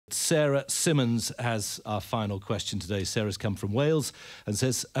Sarah Simmons has our final question today. Sarah's come from Wales and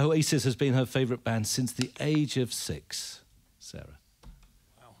says Oasis has been her favourite band since the age of 6. Sarah.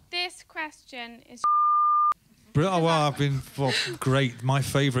 This question is... Well, I've been great. My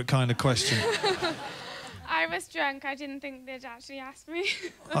favourite kind of question. I was drunk. I didn't think they'd actually ask me.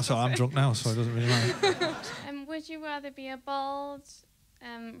 That's all right, I'm drunk now, so it doesn't really matter. Would you rather be a bald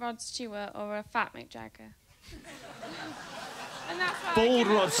Rod Stewart or a fat Mick Jagger? And that's what Bald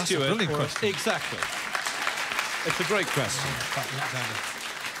Rod That's Stewart. a brilliant question. Exactly. It's a great question.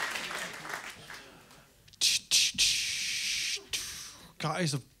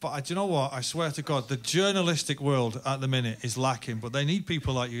 Guys, but do you know what? I swear to God, the journalistic world at the minute is lacking, but they need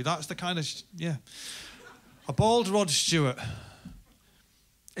people like you. That's the kind of... yeah. A bald Rod Stewart.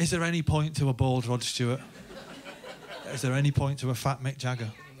 Is there any point to a bald Rod Stewart? Is there any point to a fat Mick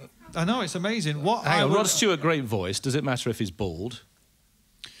Jagger? I know, it's amazing. What Hang on, Rod Stewart, great voice. Does it matter if he's bald?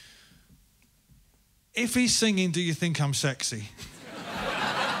 If he's singing Do You Think I'm Sexy?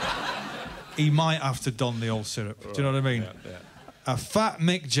 He might have to don the old syrup. Do you know what I mean? Yeah. A fat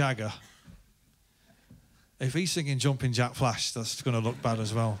Mick Jagger. If he's singing Jumping Jack Flash, that's going to look bad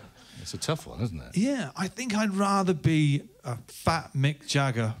as well. It's a tough one, isn't it? Yeah, I think I'd rather be a fat Mick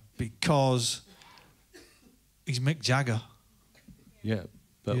Jagger because he's Mick Jagger. Yeah,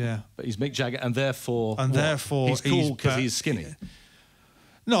 but he's Mick Jagger, and therefore he's cool because he's skinny.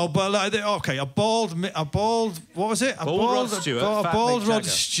 No, but like, okay, a bald, what was it? Bald Rod Stewart, a bald Mick Rod Jagger.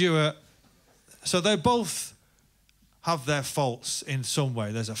 Stewart. So they both have their faults in some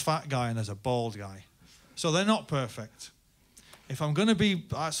way. There's a fat guy and there's a bald guy, so they're not perfect. If I'm going to be...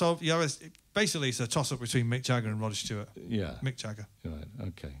 So, yeah, basically it's a toss-up between Mick Jagger and Rod Stewart. Yeah. Mick Jagger. Right,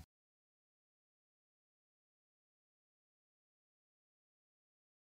 okay.